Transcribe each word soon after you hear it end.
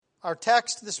Our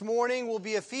text this morning will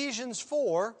be Ephesians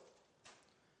 4,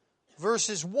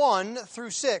 verses 1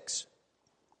 through 6.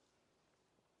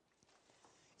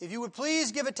 If you would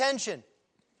please give attention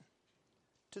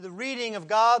to the reading of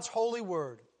God's holy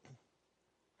word.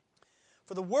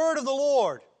 For the word of the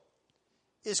Lord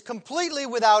is completely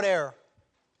without error.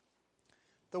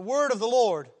 The word of the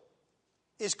Lord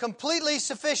is completely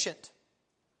sufficient.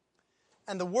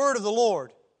 And the word of the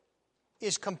Lord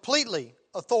is completely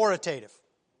authoritative.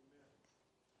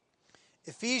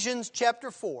 Ephesians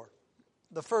chapter 4,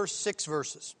 the first 6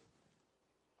 verses.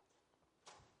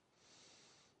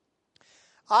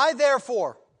 I,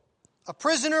 therefore, a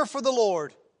prisoner for the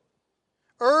Lord,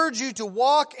 urge you to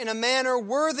walk in a manner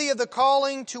worthy of the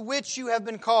calling to which you have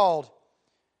been called,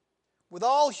 with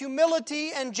all humility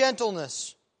and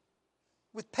gentleness,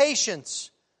 with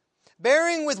patience,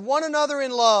 bearing with one another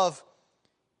in love,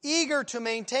 eager to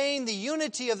maintain the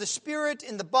unity of the Spirit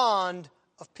in the bond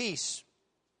of peace.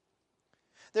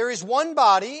 There is one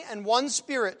body and one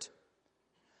Spirit,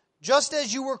 just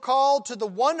as you were called to the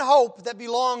one hope that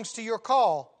belongs to your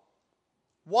call.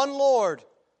 One Lord,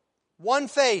 one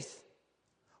faith,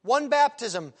 one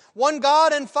baptism, one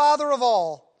God and Father of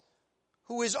all,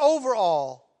 who is over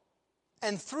all,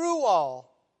 and through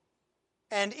all,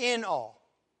 and in all.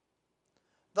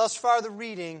 Thus far the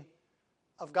reading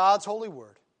of God's holy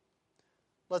word.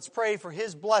 Let's pray for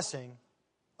His blessing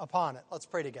upon it. Let's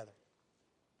pray together.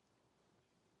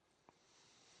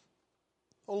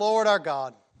 O Lord our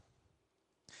God,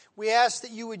 we ask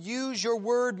that you would use your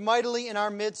word mightily in our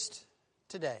midst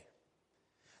today,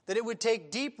 that it would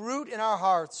take deep root in our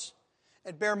hearts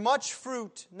and bear much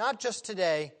fruit, not just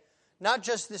today, not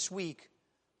just this week,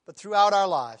 but throughout our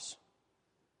lives.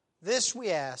 This we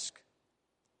ask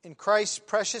in Christ's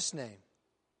precious name.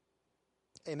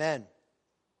 Amen.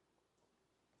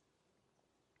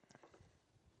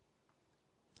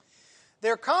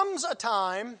 There comes a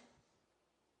time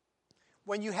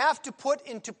when you have to put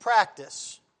into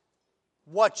practice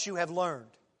what you have learned.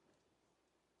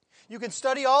 You can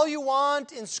study all you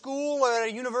want in school or at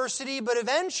a university, but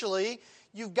eventually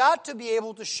you've got to be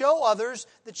able to show others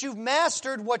that you've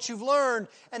mastered what you've learned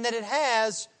and that it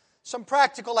has some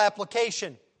practical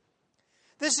application.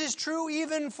 This is true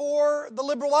even for the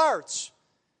liberal arts,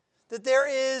 that there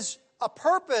is a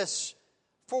purpose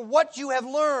for what you have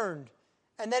learned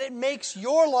and that it makes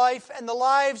your life and the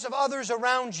lives of others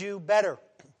around you better.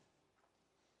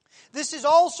 This is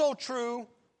also true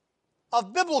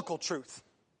of biblical truth.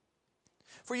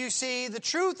 For you see, the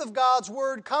truth of God's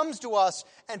Word comes to us,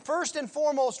 and first and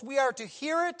foremost, we are to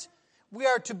hear it, we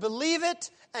are to believe it,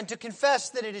 and to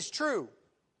confess that it is true.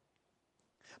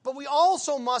 But we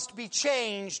also must be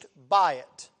changed by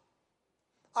it.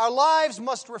 Our lives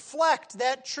must reflect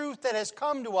that truth that has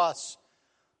come to us.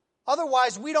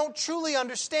 Otherwise, we don't truly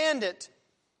understand it.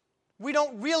 We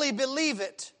don't really believe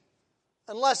it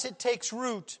unless it takes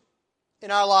root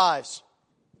in our lives.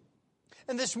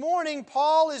 And this morning,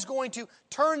 Paul is going to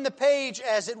turn the page,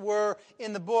 as it were,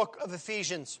 in the book of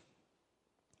Ephesians.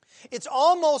 It's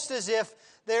almost as if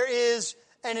there is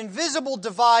an invisible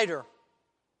divider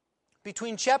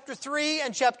between chapter 3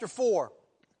 and chapter 4.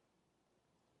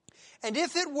 And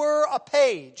if it were a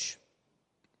page,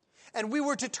 and we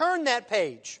were to turn that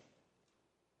page,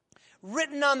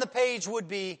 written on the page would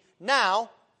be,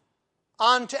 now,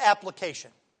 on to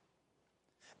application.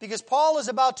 Because Paul is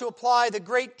about to apply the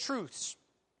great truths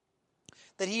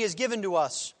that he has given to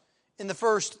us in the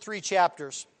first 3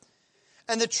 chapters.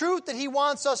 And the truth that he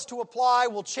wants us to apply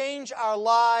will change our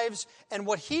lives and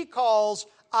what he calls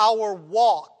our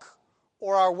walk,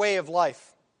 or our way of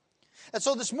life. And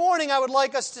so this morning I would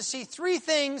like us to see 3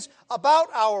 things about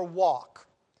our walk.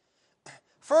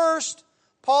 First,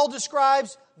 Paul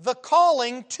describes the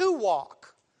calling to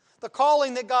walk, the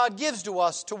calling that God gives to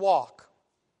us to walk.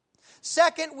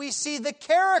 Second, we see the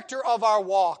character of our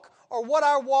walk, or what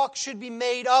our walk should be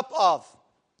made up of.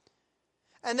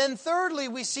 And then thirdly,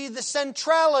 we see the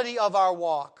centrality of our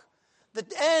walk, the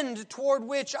end toward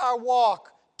which our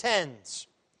walk tends.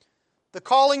 The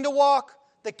calling to walk,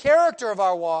 the character of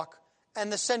our walk,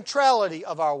 and the centrality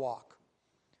of our walk.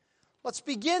 Let's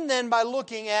begin then by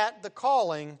looking at the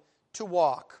calling to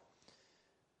walk.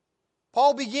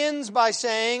 Paul begins by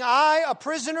saying, I, a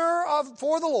prisoner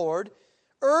for the Lord,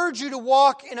 urge you to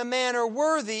walk in a manner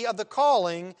worthy of the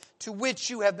calling to which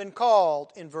you have been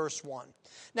called, in verse 1.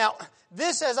 Now,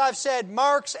 this, as I've said,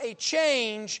 marks a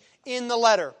change in the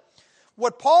letter.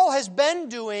 What Paul has been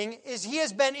doing is he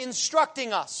has been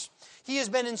instructing us. He has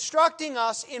been instructing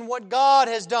us in what God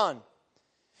has done.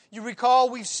 You recall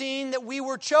we've seen that we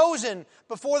were chosen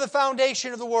before the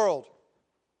foundation of the world.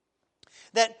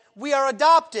 That we are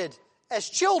adopted as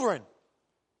children,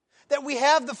 that we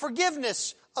have the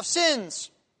forgiveness of sins,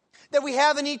 that we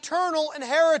have an eternal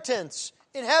inheritance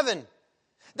in heaven,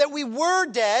 that we were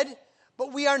dead,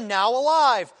 but we are now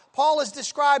alive. Paul has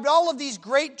described all of these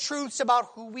great truths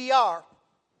about who we are.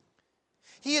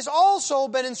 He has also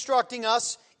been instructing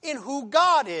us in who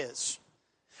God is.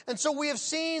 And so we have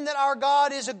seen that our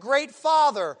God is a great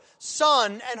Father,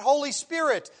 Son, and Holy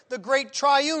Spirit, the great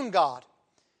triune God.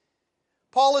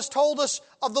 Paul has told us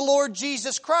of the Lord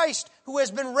Jesus Christ, who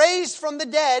has been raised from the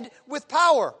dead with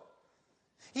power.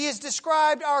 He has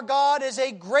described our God as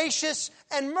a gracious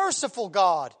and merciful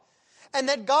God, and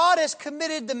that God has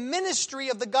committed the ministry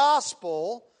of the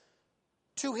gospel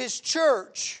to His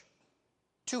church,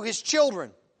 to His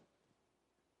children.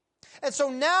 And so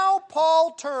now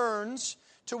Paul turns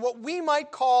to what we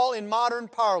might call in modern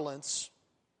parlance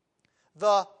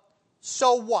the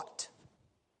so what.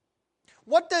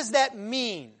 What does that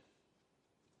mean?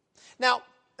 Now,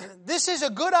 this is a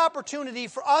good opportunity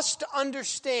for us to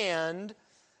understand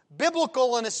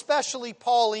biblical and especially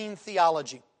Pauline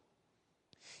theology.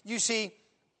 You see,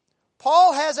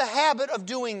 Paul has a habit of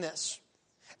doing this.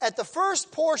 At the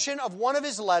first portion of one of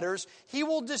his letters, he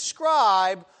will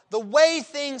describe the way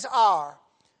things are,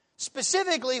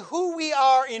 specifically who we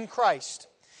are in Christ.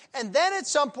 And then at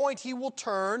some point he will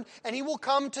turn and he will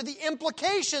come to the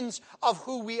implications of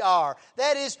who we are.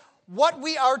 That is, what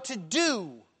we are to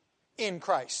do in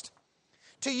Christ.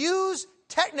 To use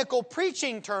technical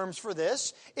preaching terms for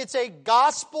this, it's a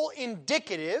gospel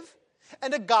indicative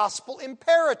and a gospel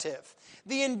imperative.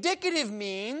 The indicative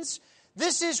means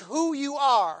this is who you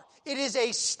are. It is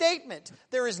a statement.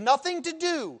 There is nothing to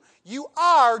do. You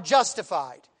are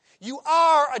justified. You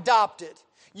are adopted.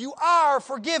 You are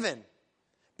forgiven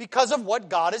because of what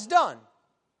God has done.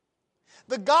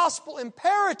 The gospel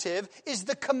imperative is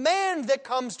the command that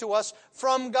comes to us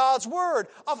from God's Word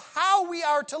of how we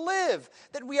are to live,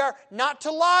 that we are not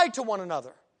to lie to one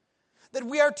another, that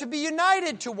we are to be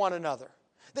united to one another,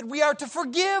 that we are to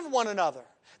forgive one another,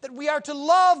 that we are to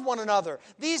love one another.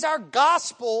 These are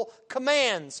gospel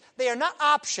commands. They are not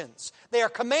options. They are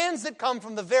commands that come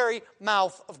from the very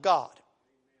mouth of God.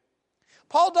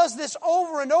 Paul does this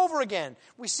over and over again.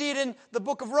 We see it in the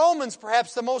book of Romans,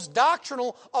 perhaps the most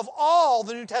doctrinal of all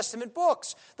the New Testament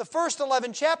books. The first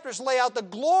 11 chapters lay out the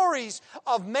glories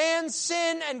of man's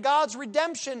sin and God's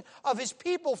redemption of His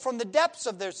people from the depths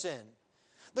of their sin.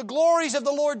 The glories of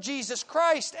the Lord Jesus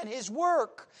Christ and His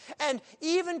work, and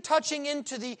even touching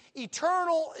into the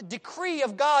eternal decree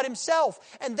of God Himself.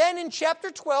 And then in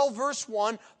chapter 12, verse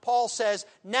 1, Paul says,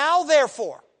 "Now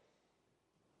therefore,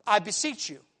 I beseech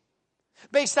you,"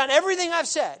 based on everything I've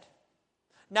said,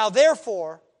 "now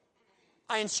therefore,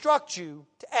 I instruct you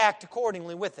to act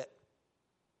accordingly with it."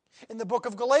 In the book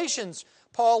of Galatians,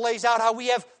 Paul lays out how we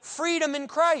have freedom in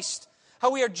Christ, how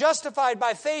we are justified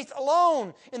by faith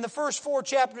alone in the first 4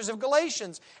 chapters of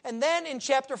Galatians. And then in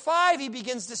chapter 5, he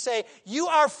begins to say, you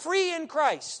are free in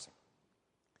Christ.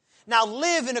 Now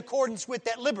live in accordance with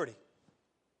that liberty.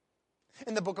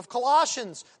 In the book of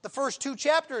Colossians, the first 2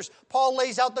 chapters, Paul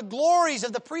lays out the glories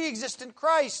of the pre-existent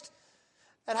Christ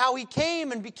and how He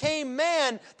came and became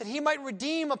man that He might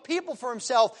redeem a people for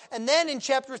Himself. And then in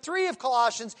chapter 3 of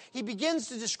Colossians, he begins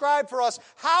to describe for us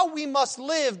how we must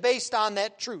live based on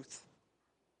that truth.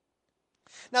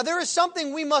 Now, there is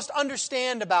something we must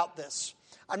understand about this.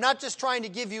 I'm not just trying to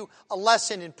give you a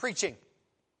lesson in preaching.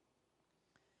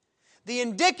 The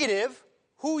indicative,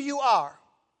 who you are,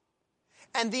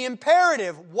 and the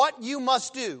imperative, what you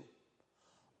must do,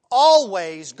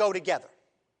 always go together.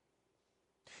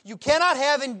 You cannot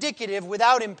have indicative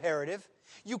without imperative.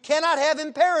 You cannot have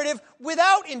imperative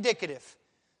without indicative.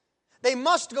 They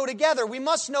must go together. We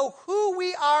must know who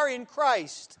we are in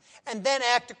Christ and then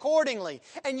act accordingly.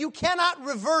 And you cannot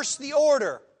reverse the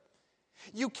order.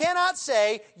 You cannot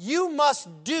say, you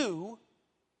must do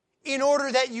in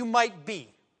order that you might be.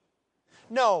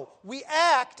 No, we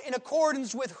act in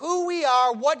accordance with who we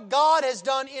are, what God has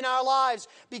done in our lives,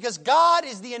 because God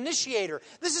is the initiator.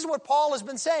 This is what Paul has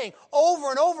been saying over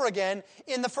and over again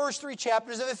in the first 3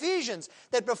 chapters of Ephesians,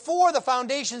 that before the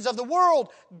foundations of the world,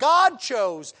 God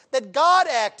chose, that God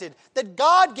acted, that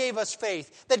God gave us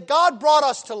faith, that God brought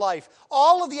us to life.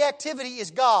 All of the activity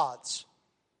is God's.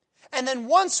 And then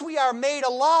once we are made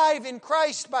alive in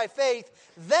Christ by faith,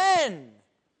 then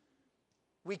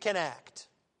we can act.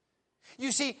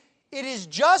 You see, it is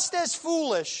just as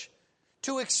foolish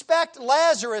to expect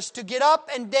Lazarus to get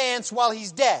up and dance while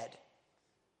he's dead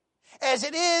as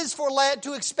it is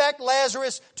to expect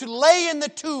Lazarus to lay in the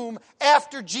tomb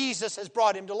after Jesus has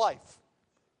brought him to life.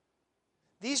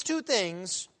 These 2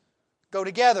 things go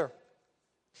together.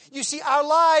 You see, our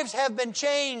lives have been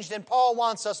changed, and Paul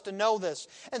wants us to know this.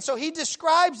 And so he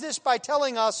describes this by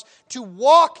telling us to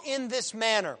walk in this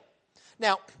manner.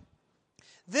 Now,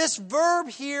 this verb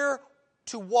here,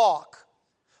 to walk,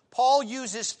 Paul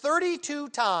uses 32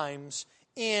 times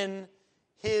in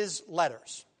his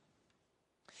letters.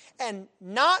 And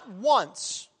not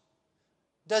once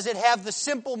does it have the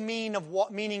simple meaning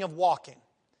of walking.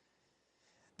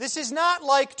 This is not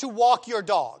like to walk your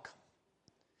dog.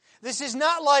 This is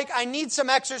not like I need some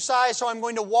exercise, so I'm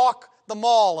going to walk the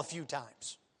mall a few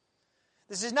times.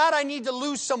 This is not I need to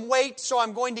lose some weight, so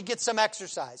I'm going to get some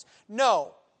exercise.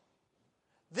 No.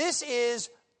 This is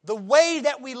the way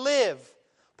that we live.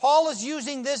 Paul is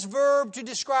using this verb to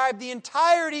describe the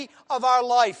entirety of our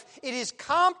life. It is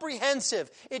comprehensive.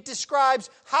 It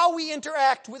describes how we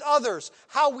interact with others,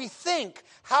 how we think,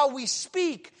 how we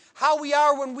speak, how we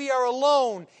are when we are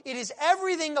alone. It is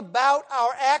everything about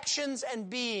our actions and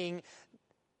being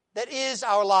that is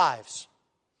our lives.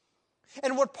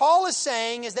 And what Paul is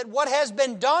saying is that what has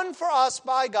been done for us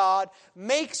by God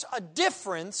makes a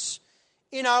difference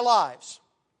in our lives.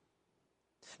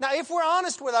 Now, if we're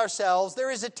honest with ourselves, there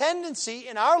is a tendency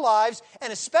in our lives,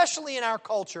 and especially in our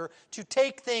culture, to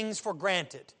take things for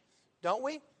granted, don't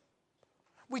we?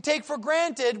 We take for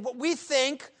granted what we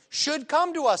think should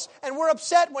come to us, and we're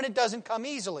upset when it doesn't come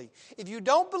easily. If you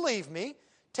don't believe me,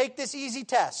 take this easy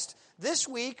test. This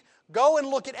week, go and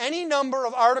look at any number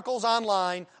of articles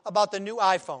online about the new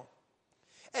iPhone,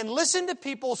 and listen to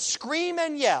people scream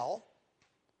and yell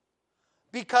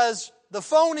because the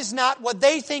phone is not what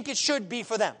they think it should be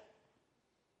for them.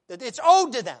 That it's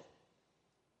owed to them.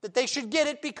 That they should get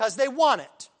it because they want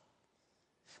it.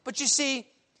 But you see,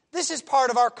 this is part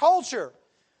of our culture.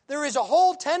 There is a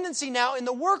whole tendency now in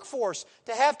the workforce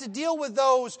to have to deal with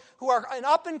those who are an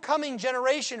up-and-coming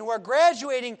generation, who are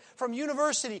graduating from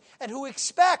university, and who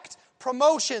expect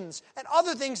promotions and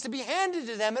other things to be handed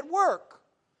to them at work.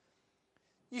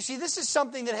 You see, this is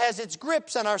something that has its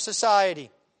grips on our society.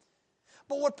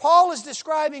 But what Paul is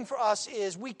describing for us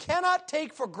is we cannot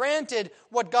take for granted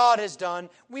what God has done.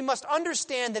 We must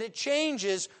understand that it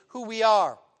changes who we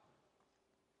are.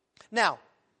 Now,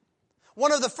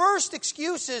 one of the first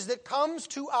excuses that comes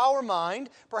to our mind,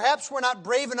 perhaps we're not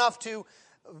brave enough to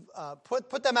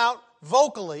put them out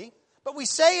vocally, but we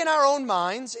say in our own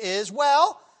minds is,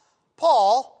 well,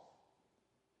 Paul,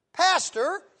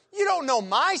 Pastor, you don't know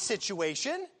my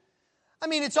situation. I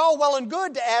mean, it's all well and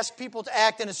good to ask people to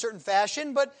act in a certain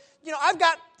fashion, but, I've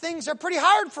got things that are pretty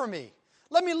hard for me.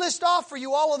 Let me list off for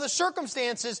you all of the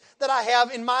circumstances that I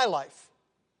have in my life.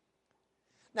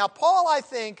 Now, Paul, I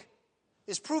think,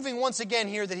 is proving once again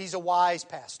here that he's a wise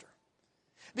pastor.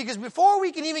 Because before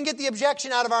we can even get the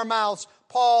objection out of our mouths,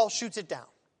 Paul shoots it down.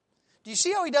 Do you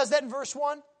see how he does that in verse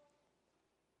 1?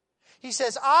 He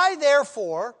says, I,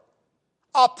 therefore,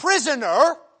 a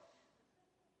prisoner,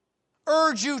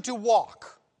 urge you to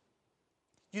walk.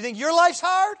 You think your life's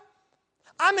hard?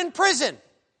 I'm in prison.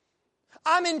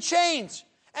 I'm in chains.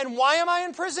 And why am I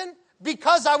in prison?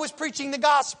 Because I was preaching the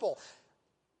gospel.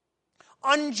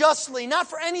 Unjustly, not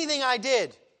for anything I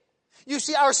did. You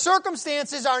see, our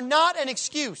circumstances are not an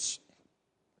excuse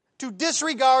to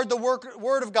disregard the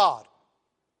word of God,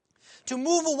 to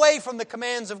move away from the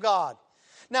commands of God.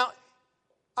 Now,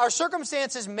 our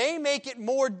circumstances may make it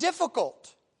more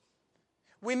difficult.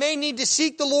 We may need to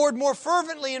seek the Lord more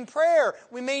fervently in prayer.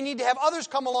 We may need to have others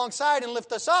come alongside and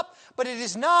lift us up, but it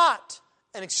is not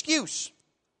an excuse.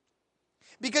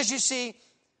 Because you see,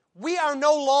 we are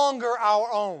no longer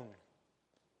our own.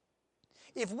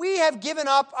 If we have given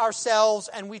up ourselves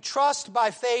and we trust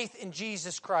by faith in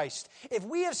Jesus Christ, if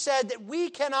we have said that we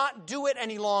cannot do it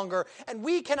any longer and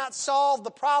we cannot solve the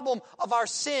problem of our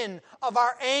sin, of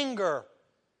our anger,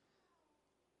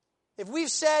 if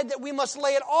we've said that we must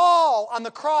lay it all on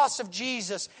the cross of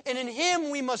Jesus and in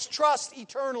Him we must trust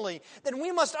eternally, then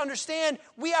we must understand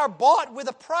we are bought with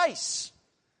a price.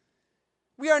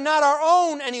 We are not our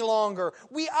own any longer.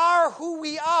 We are who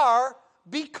we are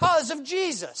because of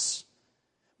Jesus.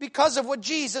 Because of what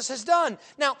Jesus has done.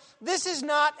 Now, this is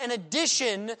not an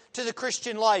addition to the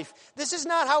Christian life. This is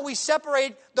not how we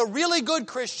separate the really good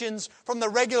Christians from the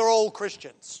regular old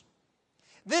Christians.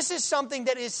 This is something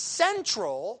that is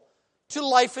central to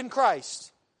life in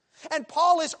Christ. And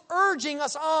Paul is urging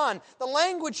us on. The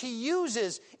language he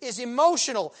uses is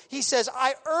emotional. He says,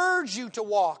 I urge you to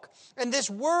walk. And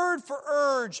this word for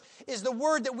urge is the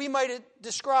word that we might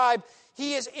describe.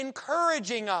 He is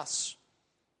encouraging us.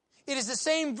 It is the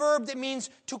same verb that means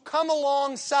to come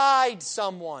alongside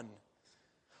someone.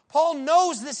 Paul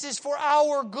knows this is for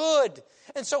our good.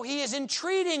 And so he is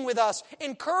entreating with us,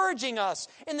 encouraging us,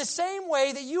 in the same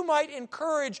way that you might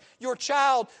encourage your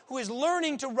child who is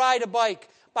learning to ride a bike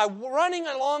by running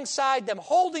alongside them,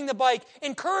 holding the bike,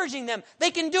 encouraging them.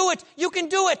 They can do it. You can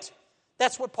do it.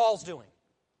 That's what Paul's doing.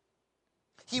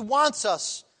 He wants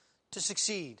us to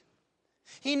succeed.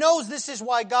 He knows this is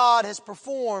why God has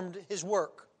performed His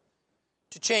work,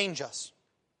 to change us.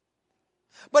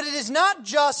 But it is not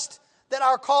just that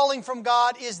our calling from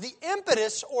God is the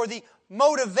impetus or the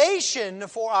motivation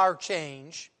for our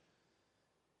change.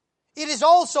 It is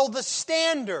also the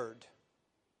standard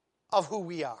of who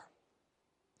we are.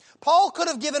 Paul could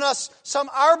have given us some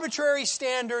arbitrary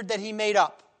standard that he made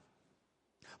up.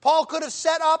 Paul could have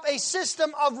set up a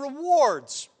system of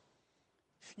rewards.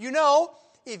 You know,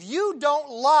 if you don't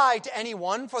lie to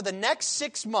anyone for the next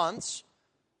 6 months,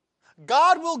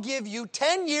 God will give you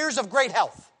 10 years of great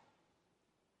health.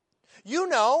 You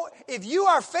know, if you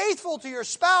are faithful to your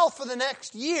spouse for the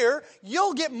next year,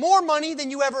 you'll get more money than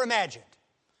you ever imagined.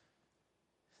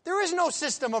 There is no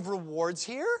system of rewards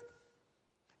here.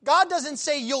 God doesn't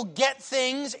say you'll get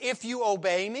things if you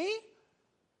obey me.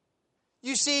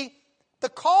 You see, the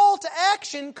call to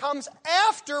action comes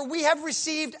after we have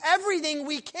received everything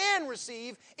we can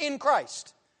receive in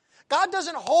Christ. God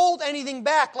doesn't hold anything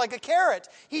back like a carrot.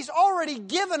 He's already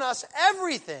given us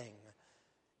everything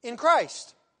in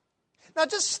Christ. Now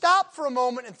just stop for a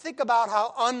moment and think about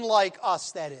how unlike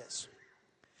us that is.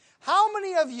 How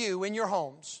many of you in your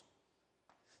homes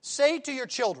say to your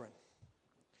children,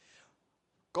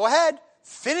 go ahead,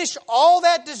 finish all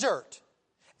that dessert,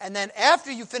 and then after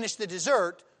you finish the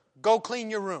dessert, go clean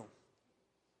your room,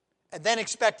 and then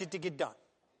expect it to get done?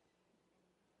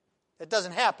 That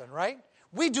doesn't happen, right?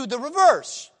 We do the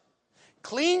reverse.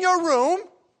 Clean your room,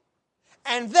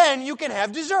 and then you can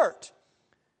have dessert.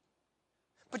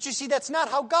 But you see, that's not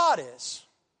how God is.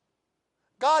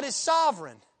 God is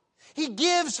sovereign. He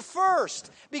gives first,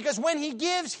 because when He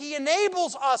gives, He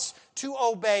enables us to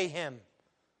obey Him.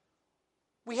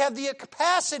 We have the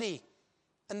capacity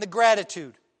and the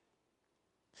gratitude.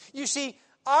 You see,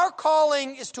 our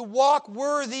calling is to walk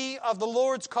worthy of the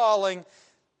Lord's calling,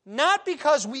 not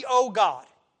because we owe God.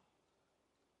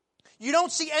 You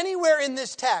don't see anywhere in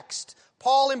this text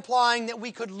Paul implying that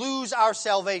we could lose our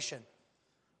salvation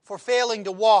for failing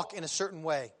to walk in a certain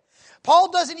way.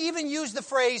 Paul doesn't even use the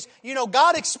phrase,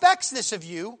 God expects this of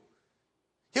you.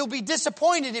 He'll be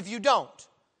disappointed if you don't.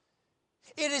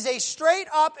 It is a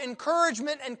straight-up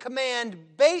encouragement and command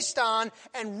based on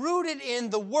and rooted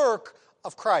in the work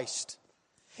of Christ.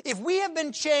 If we have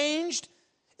been changed,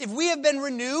 if we have been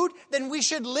renewed, then we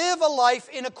should live a life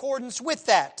in accordance with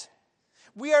that.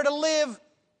 We are to live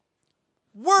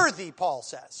worthy, Paul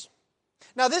says.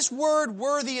 Now, this word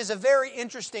worthy is a very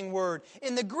interesting word.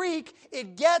 In the Greek,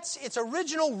 it gets its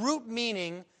original root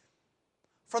meaning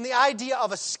from the idea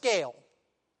of a scale.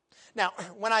 Now,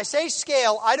 when I say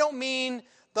scale, I don't mean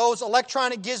those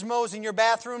electronic gizmos in your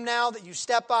bathroom now that you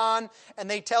step on and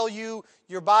they tell you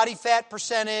your body fat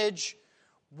percentage,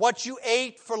 what you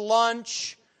ate for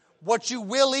lunch, what you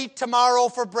will eat tomorrow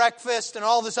for breakfast, and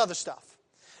all this other stuff.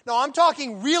 No, I'm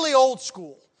talking really old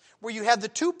school, where you have the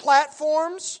two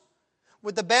platforms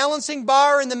with the balancing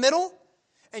bar in the middle,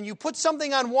 and you put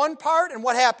something on one part, and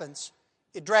what happens?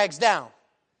 It drags down.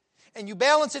 And you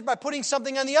balance it by putting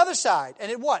something on the other side,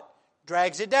 and it what?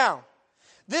 Drags it down.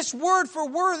 This word for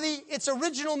worthy, its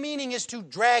original meaning is to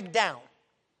drag down.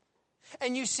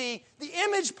 And you see, the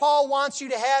image Paul wants you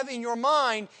to have in your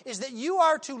mind is that you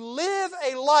are to live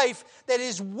a life that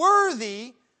is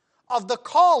worthy of the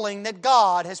calling that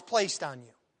God has placed on you.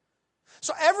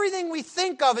 So everything we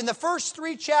think of in the first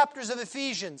 3 chapters of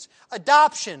Ephesians,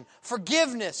 adoption,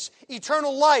 forgiveness,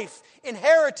 eternal life,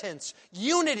 inheritance,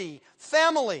 unity,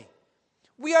 family,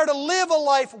 we are to live a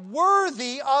life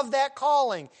worthy of that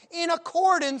calling, in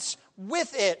accordance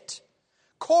with it,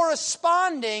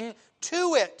 corresponding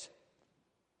to it,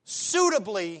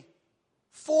 suitably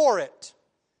for it.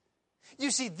 You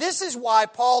see, this is why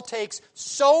Paul takes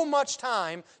so much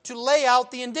time to lay out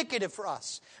the indicative for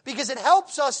us, because it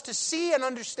helps us to see and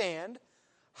understand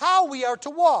how we are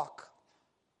to walk.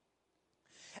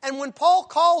 And when Paul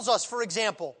calls us, for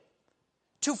example,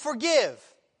 to forgive,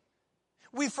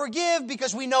 we forgive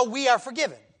because we know we are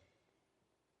forgiven.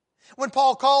 When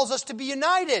Paul calls us to be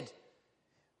united,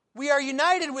 we are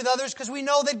united with others because we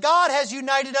know that God has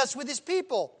united us with His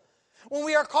people. When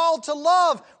we are called to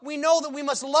love, we know that we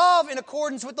must love in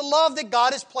accordance with the love that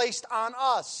God has placed on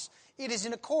us. It is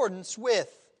in accordance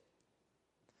with.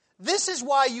 This is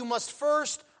why you must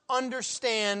first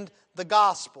understand the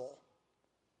gospel.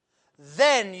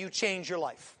 Then you change your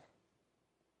life.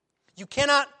 You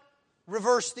cannot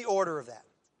reverse the order of that.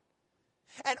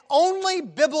 And only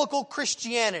biblical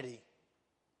Christianity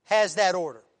has that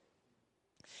order.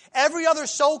 Every other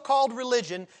so-called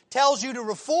religion tells you to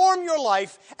reform your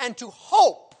life and to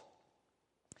hope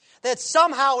that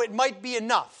somehow it might be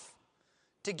enough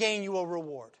to gain you a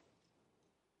reward.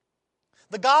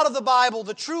 The God of the Bible,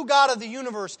 the true God of the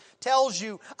universe, tells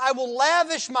you, I will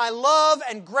lavish my love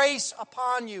and grace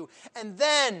upon you. And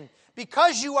then,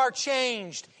 because you are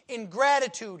changed, in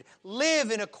gratitude,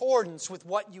 live in accordance with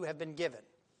what you have been given.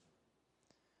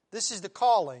 This is the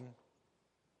calling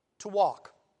to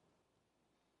walk.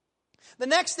 The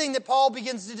next thing that Paul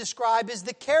begins to describe is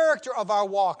the character of our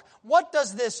walk. What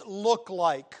does this look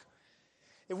like?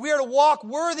 If we are to walk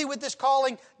worthy with this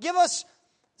calling, give us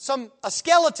a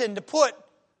skeleton to put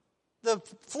the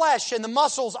flesh and the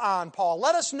muscles on, Paul.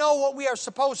 Let us know what we are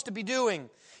supposed to be doing.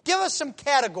 Give us some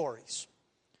categories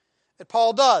that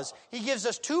Paul does. He gives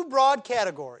us two broad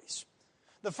categories.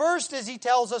 The first is he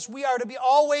tells us we are to be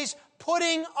always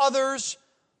putting others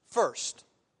first.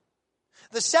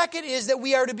 The second is that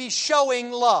we are to be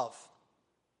showing love.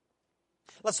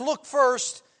 Let's look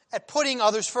first at putting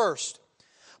others first.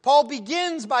 Paul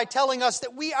begins by telling us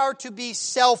that we are to be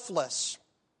selfless.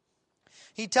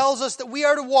 He tells us that we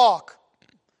are to walk,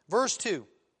 verse 2,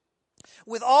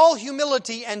 with all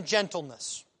humility and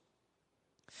gentleness.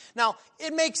 Now,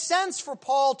 it makes sense for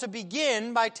Paul to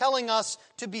begin by telling us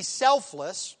to be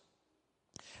selfless,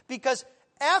 because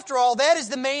after all, that is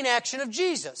the main action of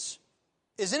Jesus,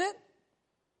 isn't it?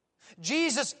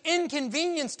 Jesus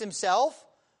inconvenienced himself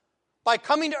by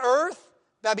coming to earth,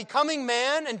 by becoming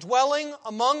man and dwelling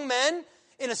among men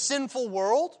in a sinful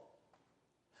world.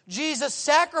 Jesus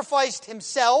sacrificed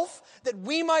himself that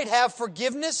we might have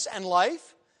forgiveness and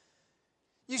life.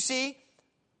 You see,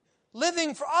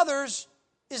 living for others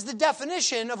is the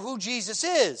definition of who Jesus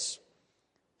is.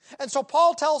 And so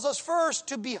Paul tells us first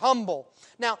to be humble.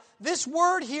 Now, this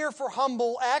word here for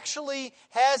humble actually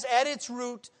has at its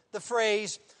root the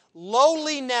phrase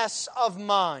lowliness of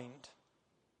mind.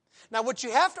 Now, what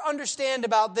you have to understand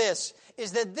about this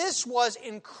is that this was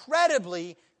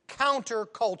incredibly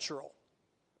countercultural.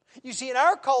 You see, in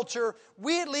our culture,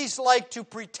 we at least like to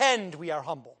pretend we are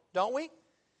humble, don't we?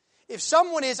 If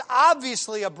someone is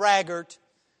obviously a braggart,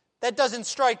 that doesn't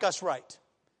strike us right.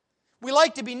 We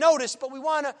like to be noticed, but we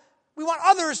want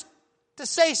others to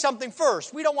say something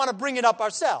first. We don't want to bring it up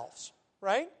ourselves,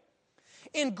 right?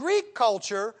 In Greek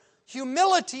culture,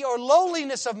 humility or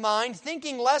lowliness of mind,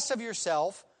 thinking less of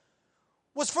yourself,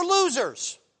 was for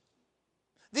losers.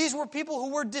 These were people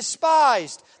who were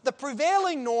despised. The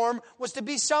prevailing norm was to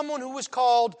be someone who was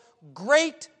called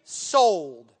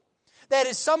great-souled. That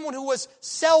is, someone who was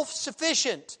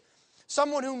self-sufficient,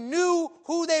 someone who knew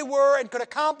who they were and could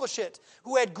accomplish it,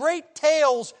 who had great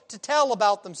tales to tell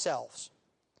about themselves.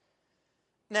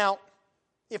 Now,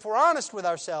 if we're honest with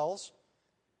ourselves,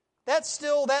 that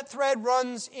thread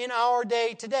runs in our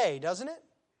day today, doesn't it?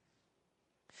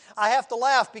 I have to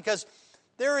laugh because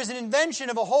there is an invention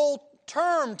of a whole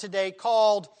term today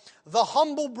called the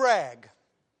humble brag,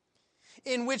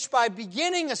 in which by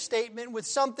beginning a statement with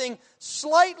something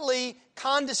slightly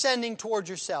condescending towards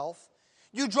yourself,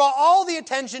 you draw all the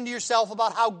attention to yourself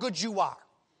about how good you are.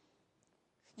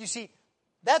 You see,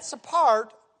 that's a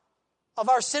part of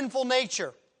our sinful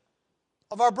nature,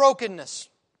 of our brokenness.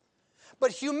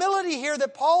 But humility here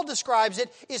that Paul describes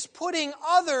it is putting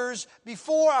others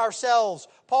before ourselves.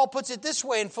 Paul puts it this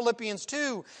way in Philippians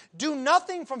 2. Do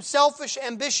nothing from selfish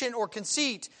ambition or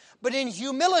conceit, but in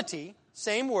humility,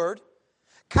 same word,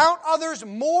 count others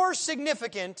more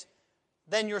significant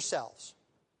than yourselves.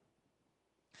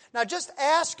 Now just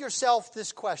ask yourself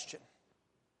this question.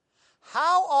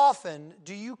 How often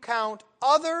do you count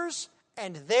others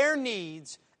and their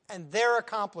needs and their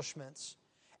accomplishments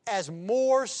as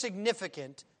more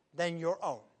significant than your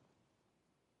own?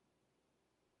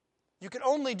 You can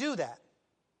only do that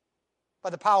by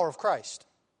the power of Christ.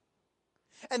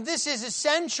 And this is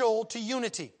essential to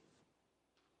unity.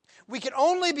 We can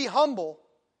only be humble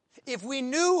if we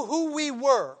knew who we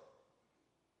were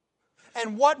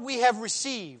and what we have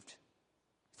received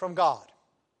from God.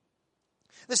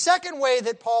 The second way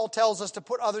that Paul tells us to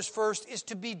put others first is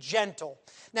to be gentle.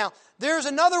 Now, there's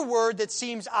another word that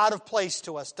seems out of place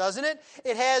to us, doesn't it?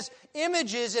 It has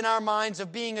images in our minds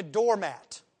of being a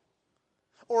doormat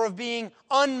or of being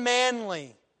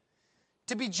unmanly.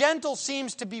 To be gentle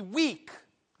seems to be weak,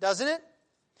 doesn't it?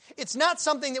 It's not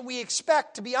something that we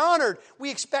expect to be honored.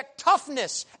 We expect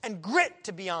toughness and grit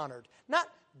to be honored, not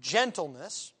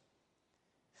gentleness.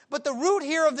 But the root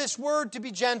here of this word, to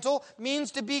be gentle,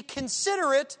 means to be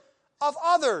considerate of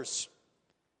others.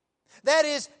 That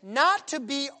is, not to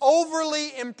be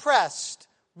overly impressed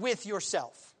with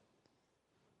yourself.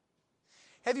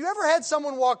 Have you ever had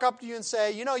someone walk up to you and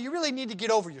say, you really need to get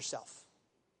over yourself?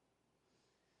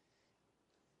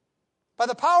 By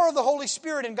the power of the Holy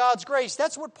Spirit and God's grace,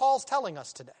 that's what Paul's telling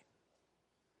us today.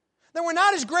 That we're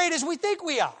not as great as we think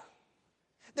we are.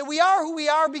 That we are who we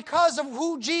are because of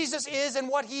who Jesus is and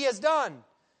what He has done.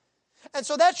 And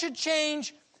so that should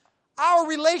change our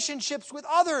relationships with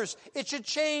others. It should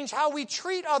change how we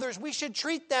treat others. We should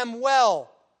treat them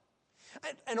well.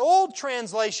 An old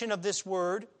translation of this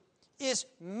word is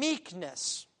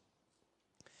meekness.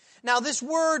 Now, this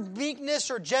word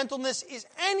meekness or gentleness is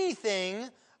anything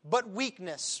but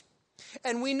weakness.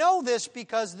 And we know this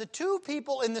because the two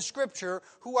people in the Scripture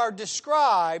who are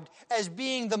described as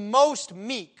being the most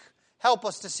meek help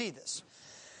us to see this.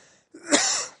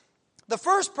 The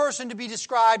first person to be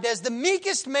described as the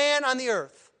meekest man on the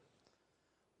earth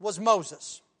was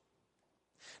Moses.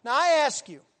 Now I ask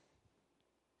you,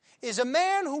 is a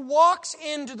man who walks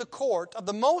into the court of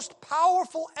the most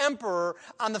powerful emperor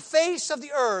on the face of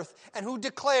the earth and who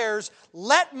declares,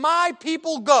 "Let my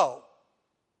people go,"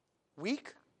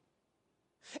 weak?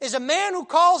 Is a man who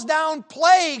calls down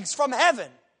plagues from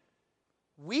heaven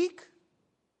weak?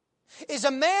 Is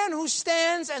a man who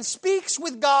stands and speaks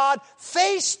with God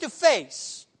face to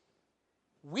face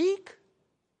weak?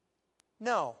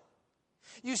 No.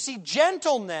 You see,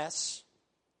 gentleness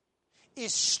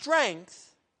is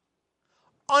strength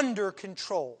under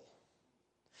control.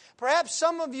 Perhaps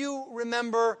some of you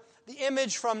remember the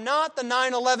image from not the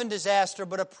 9/11 disaster,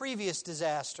 but a previous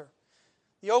disaster,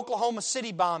 the Oklahoma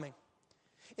City bombing,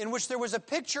 in which there was a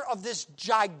picture of this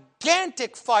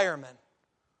gigantic fireman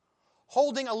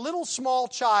holding a little small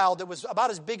child that was about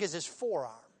as big as his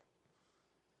forearm,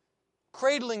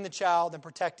 cradling the child and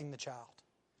protecting the child.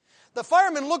 The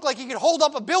fireman looked like he could hold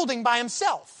up a building by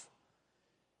himself.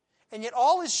 And yet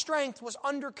all his strength was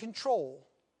under control,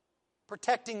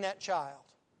 protecting that child.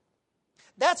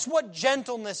 That's what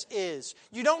gentleness is.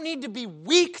 You don't need to be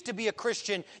weak to be a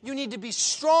Christian. You need to be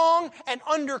strong and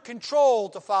under control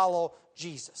to follow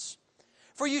Jesus.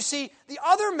 For you see, the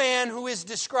other man who is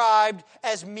described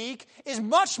as meek is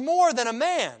much more than a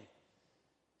man.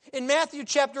 In Matthew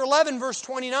chapter 11, verse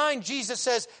 29, Jesus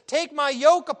says, "Take my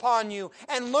yoke upon you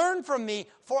and learn from me,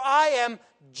 for I am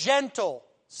gentle,"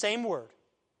 same word,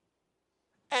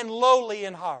 "and lowly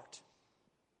in heart."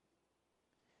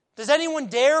 Does anyone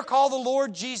dare call the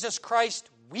Lord Jesus Christ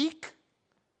weak,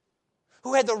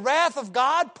 who had the wrath of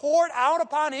God poured out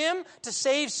upon Him to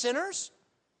save sinners?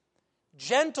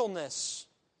 Gentleness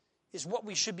is what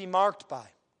we should be marked by.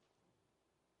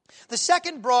 The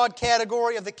second broad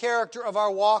category of the character of our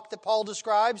walk that Paul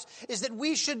describes is that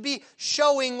we should be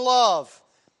showing love.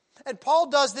 And Paul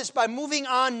does this by moving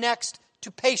on next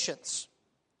to patience.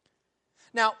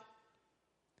 Now,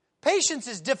 patience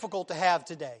is difficult to have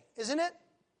today, isn't it?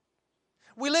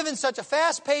 We live in such a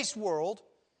fast-paced world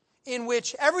in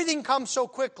which everything comes so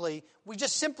quickly, we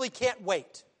just simply can't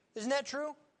wait. Isn't that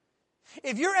true?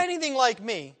 If you're anything like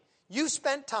me, you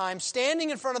spent time standing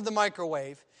in front of the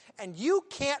microwave, and you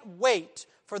can't wait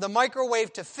for the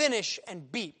microwave to finish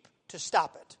and beep to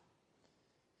stop it.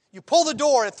 You pull the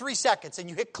door at 3 seconds and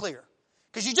you hit clear,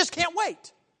 because you just can't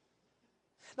wait.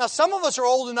 Now, some of us are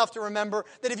old enough to remember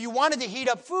that if you wanted to heat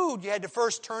up food, you had to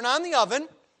first turn on the oven,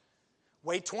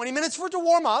 wait 20 minutes for it to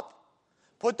warm up,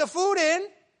 put the food in,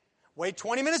 wait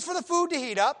 20 minutes for the food to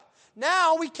heat up.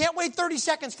 Now we can't wait 30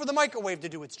 seconds for the microwave to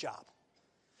do its job.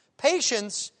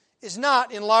 Patience is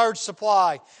not in large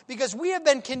supply because we have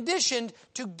been conditioned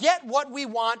to get what we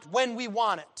want when we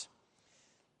want it.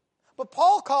 But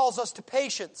Paul calls us to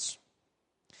patience.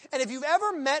 And if you've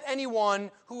ever met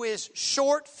anyone who is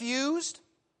short-fused,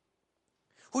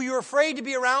 who you're afraid to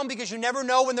be around because you never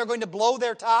know when they're going to blow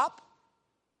their top,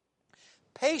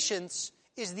 patience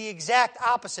is the exact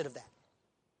opposite of that.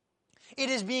 It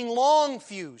is being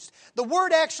long-fused. The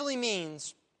word actually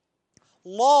means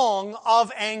long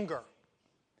of anger.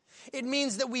 It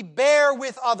means that we bear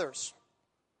with others.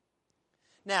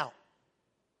 Now,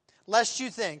 lest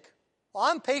you think, well,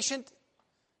 I'm patient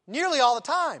nearly all the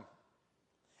time,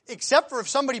 except for if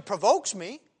somebody provokes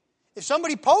me. If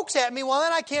somebody pokes at me, well,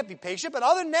 then I can't be patient, but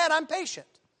other than that, I'm patient.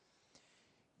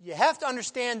 You have to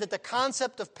understand that the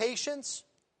concept of patience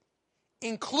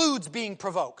includes being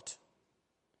provoked.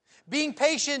 Being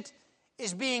patient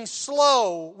is being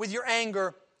slow with your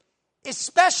anger,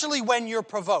 especially when you're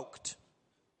provoked.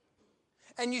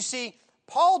 And you see,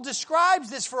 Paul describes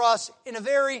this for us in a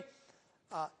very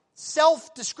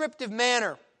self-descriptive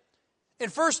manner. In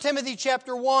 1 Timothy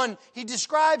chapter 1, he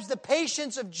describes the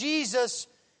patience of Jesus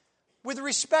with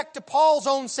respect to Paul's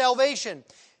own salvation.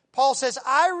 Paul says,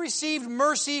 I received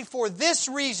mercy for this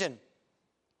reason,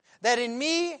 that in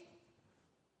me,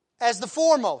 as the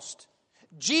foremost,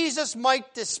 Jesus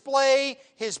might display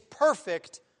his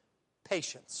perfect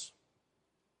patience.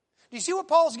 Do you see what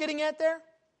Paul's getting at there?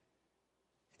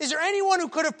 Is there anyone who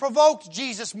could have provoked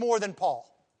Jesus more than Paul?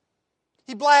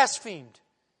 He blasphemed.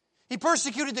 He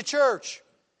persecuted the church.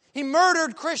 He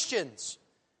murdered Christians.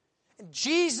 And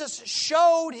Jesus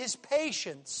showed his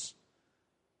patience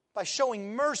by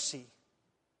showing mercy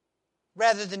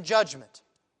rather than judgment.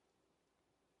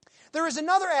 There is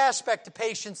another aspect to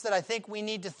patience that I think we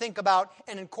need to think about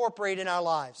and incorporate in our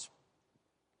lives.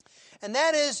 And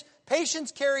that is,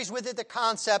 patience carries with it the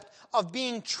concept of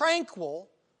being tranquil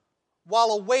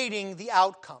while awaiting the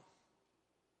outcome.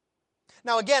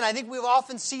 Now again, I think we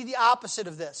often see the opposite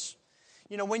of this.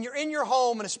 You know, when you're in your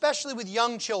home, and especially with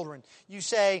young children, you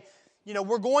say, you know,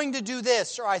 we're going to do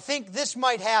this, or I think this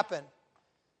might happen.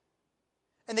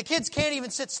 And the kids can't even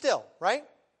sit still, right?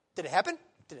 Did it happen?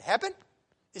 Did it happen?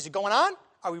 Is it going on?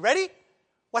 Are we ready?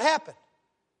 What happened?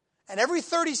 And every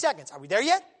 30 seconds, are we there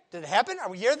yet? Did it happen? Are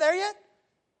we there yet?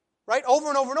 Right? Over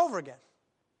and over and over again.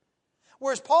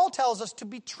 Whereas Paul tells us to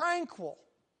be tranquil.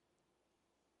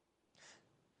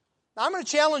 Now, I'm going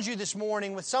to challenge you this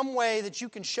morning with some way that you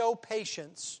can show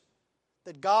patience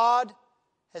that God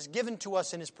has given to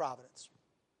us in his providence.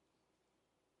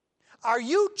 Are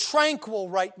you tranquil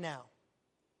right now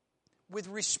with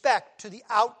respect to the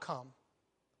outcome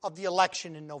of the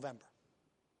election in November?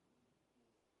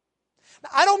 Now,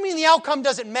 I don't mean the outcome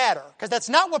doesn't matter, because that's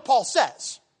not what Paul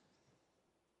says.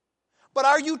 But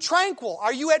are you tranquil?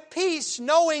 Are you at peace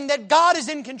knowing that God is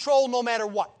in control no matter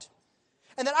what?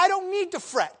 And that I don't need to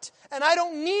fret, and I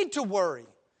don't need to worry.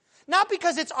 Not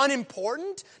because it's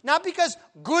unimportant, not because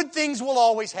good things will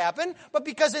always happen, but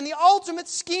because in the ultimate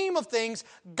scheme of things,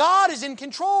 God is in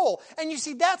control. And you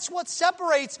see, that's what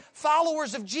separates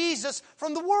followers of Jesus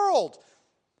from the world.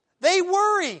 They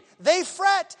worry, they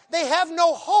fret, they have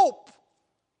no hope.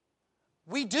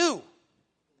 We do.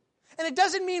 And it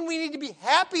doesn't mean we need to be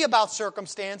happy about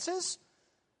circumstances.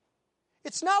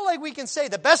 It's not like we can say,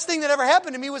 the best thing that ever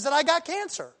happened to me was that I got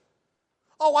cancer.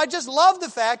 Oh, I just love the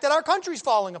fact that our country's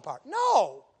falling apart.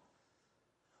 No.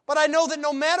 But I know that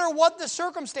no matter what the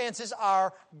circumstances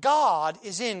are, God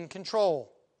is in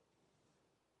control.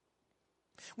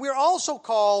 We are also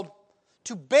called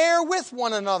to bear with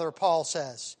one another, Paul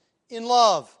says, in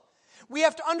love. We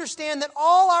have to understand that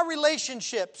all our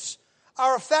relationships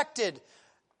are affected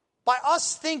by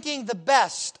us thinking the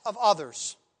best of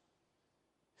others.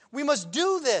 We must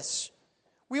do this.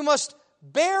 We must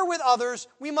bear with others.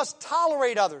 We must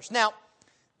tolerate others. Now,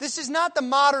 this is not the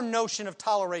modern notion of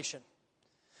toleration.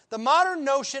 The modern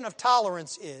notion of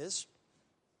tolerance is,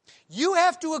 you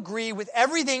have to agree with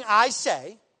everything I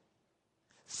say,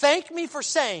 thank me for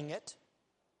saying it,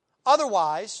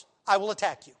 otherwise I will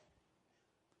attack you.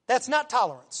 That's not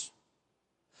tolerance.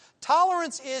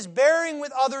 Tolerance is bearing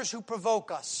with others who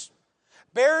provoke us,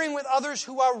 bearing with others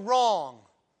who are wrong,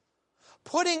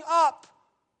 putting up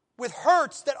with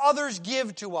hurts that others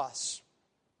give to us.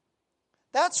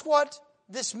 That's what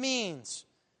this means.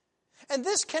 And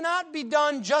this cannot be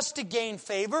done just to gain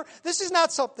favor. This is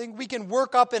not something we can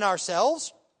work up in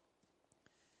ourselves.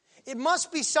 It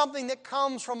must be something that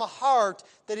comes from a heart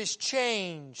that is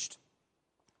changed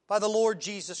by the Lord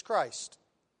Jesus Christ.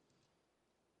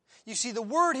 You see, the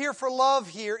word here for love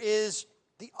here is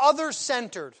the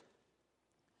other-centered,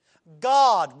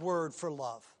 God word for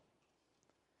love.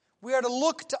 We are to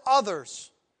look to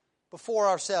others before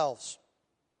ourselves.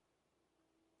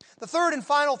 The third and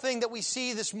final thing that we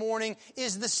see this morning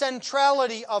is the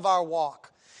centrality of our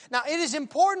walk. Now, it is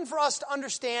important for us to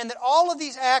understand that all of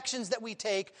these actions that we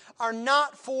take are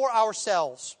not for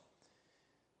ourselves.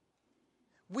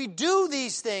 We do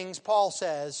these things, Paul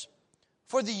says,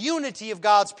 for the unity of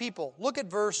God's people. Look at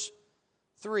verse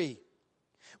 3.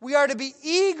 We are to be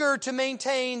eager to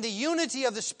maintain the unity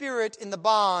of the Spirit in the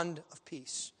bond of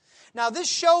peace. Now, this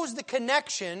shows the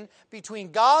connection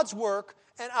between God's work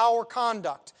and our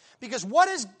conduct. Because what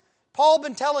has Paul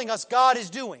been telling us God is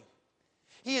doing?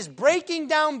 He is breaking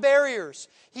down barriers.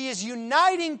 He is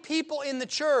uniting people in the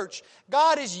church.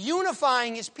 God is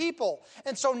unifying his people.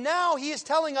 And so now he is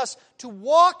telling us to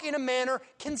walk in a manner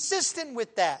consistent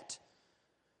with that,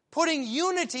 putting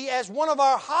unity as one of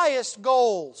our highest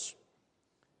goals.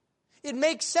 It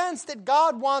makes sense that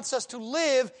God wants us to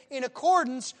live in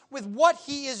accordance with what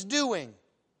he is doing.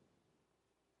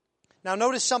 Now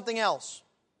notice something else.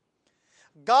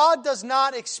 God does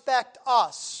not expect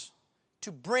us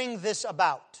to bring this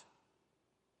about.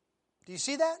 Do you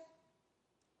see that?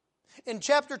 In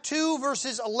chapter 2,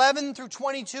 verses 11 through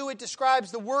 22, it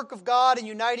describes the work of God in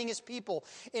uniting His people.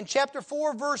 In chapter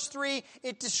 4, verse 3,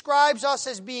 it describes us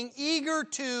as being eager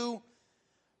to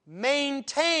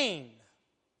maintain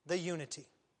the unity.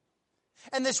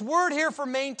 And this word here for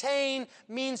maintain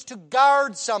means to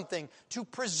guard something, to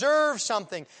preserve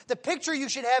something. The picture you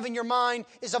should have in your mind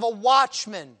is of a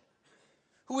watchman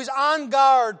who is on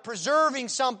guard, preserving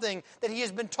something that he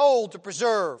has been told to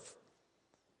preserve.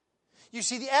 You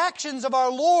see, the actions of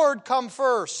our Lord come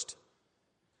first.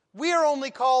 We are only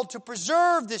called to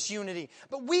preserve this unity,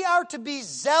 but we are to be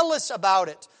zealous about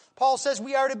it. Paul says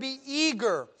we are to be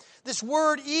eager. This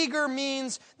word eager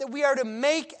means that we are to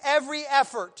make every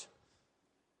effort.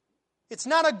 It's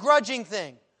not a grudging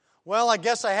thing. Well, I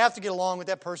guess I have to get along with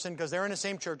that person because they're in the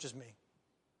same church as me.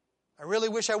 I really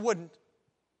wish I wouldn't.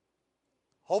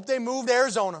 Hope they move to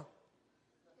Arizona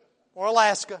or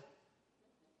Alaska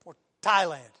or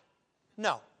Thailand.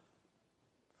 No.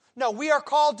 No, we are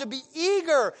called to be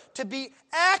eager, to be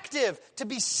active, to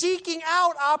be seeking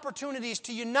out opportunities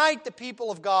to unite the people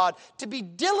of God, to be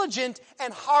diligent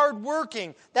and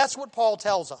hardworking. That's what Paul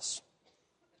tells us.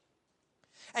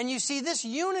 And you see, this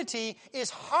unity is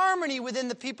harmony within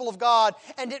the people of God,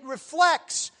 and it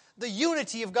reflects the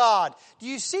unity of God. Do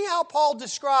you see how Paul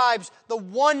describes the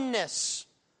oneness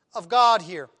of God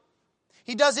here?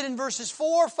 He does it in verses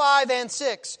 4, 5, and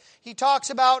 6. He talks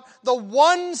about the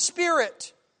one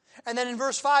Spirit. And then in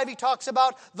verse 5, he talks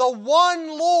about the one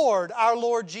Lord, our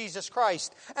Lord Jesus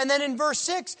Christ. And then in verse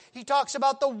 6, he talks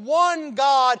about the one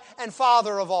God and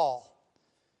Father of all.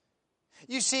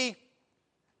 You see,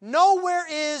 nowhere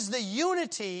is the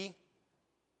unity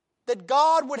that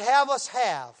God would have us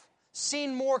have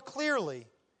seen more clearly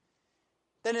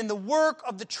than in the work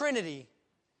of the Trinity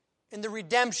in the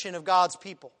redemption of God's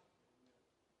people.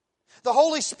 The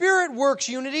Holy Spirit works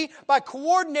unity by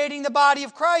coordinating the body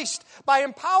of Christ, by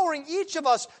empowering each of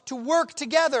us to work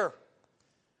together.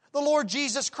 The Lord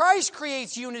Jesus Christ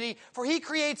creates unity, for He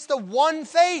creates the one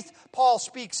faith Paul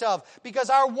speaks of, because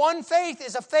our one faith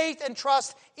is a faith and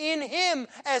trust in Him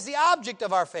as the object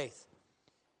of our faith.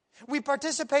 We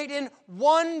participate in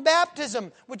one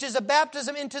baptism, which is a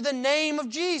baptism into the name of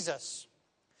Jesus,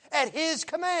 at His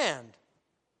command.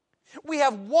 We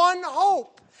have one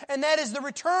hope, and that is the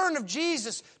return of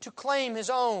Jesus to claim His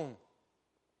own.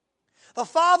 The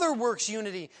Father works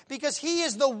unity because He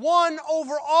is the one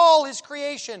over all His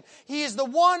creation. He is the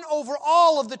one over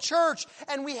all of the church,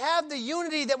 and we have the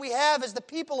unity that we have as the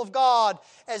people of God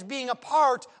as being a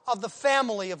part of the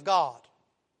family of God.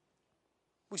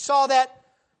 We saw that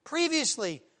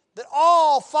previously, that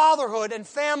all fatherhood and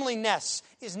familyness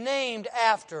is named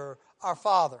after our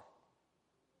Father.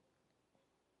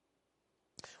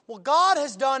 Well, God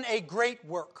has done a great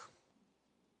work.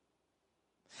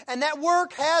 And that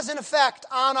work has an effect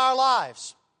on our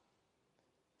lives.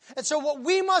 And so what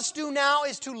we must do now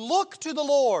is to look to the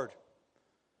Lord,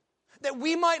 that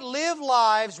we might live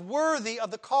lives worthy of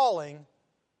the calling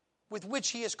with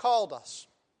which He has called us.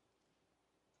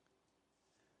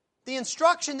 The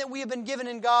instruction that we have been given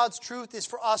in God's truth is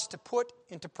for us to put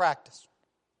into practice.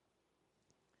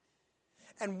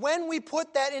 And when we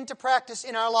put that into practice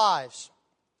in our lives,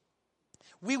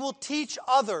 we will teach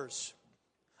others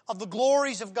of the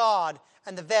glories of God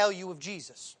and the value of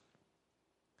Jesus.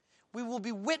 We will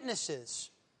be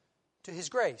witnesses to His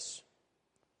grace.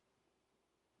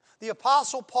 The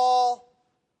Apostle Paul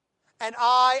and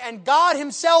I and God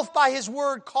Himself by His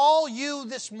Word call you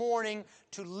this morning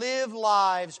to live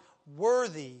lives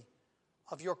worthy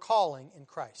of your calling in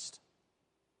Christ.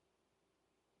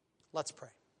 Let's pray.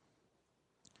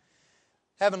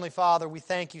 Heavenly Father, we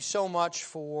thank You so much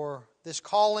for this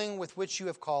calling with which You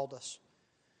have called us.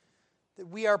 That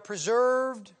we are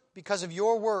preserved because of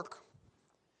Your work.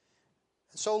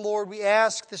 And so, Lord, we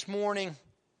ask this morning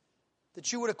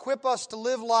that You would equip us to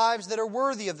live lives that are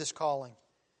worthy of this calling.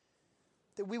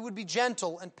 That we would be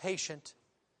gentle and patient.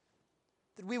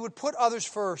 That we would put others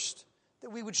first.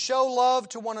 That we would show love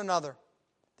to one another.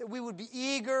 That we would be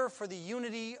eager for the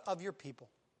unity of Your people.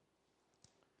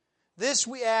 This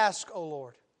we ask, O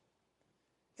Lord,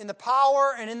 in the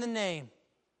power and in the name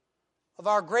of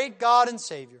our great God and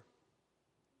Savior,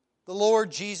 the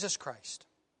Lord Jesus Christ.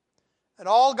 And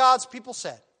all God's people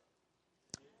said,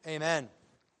 Amen.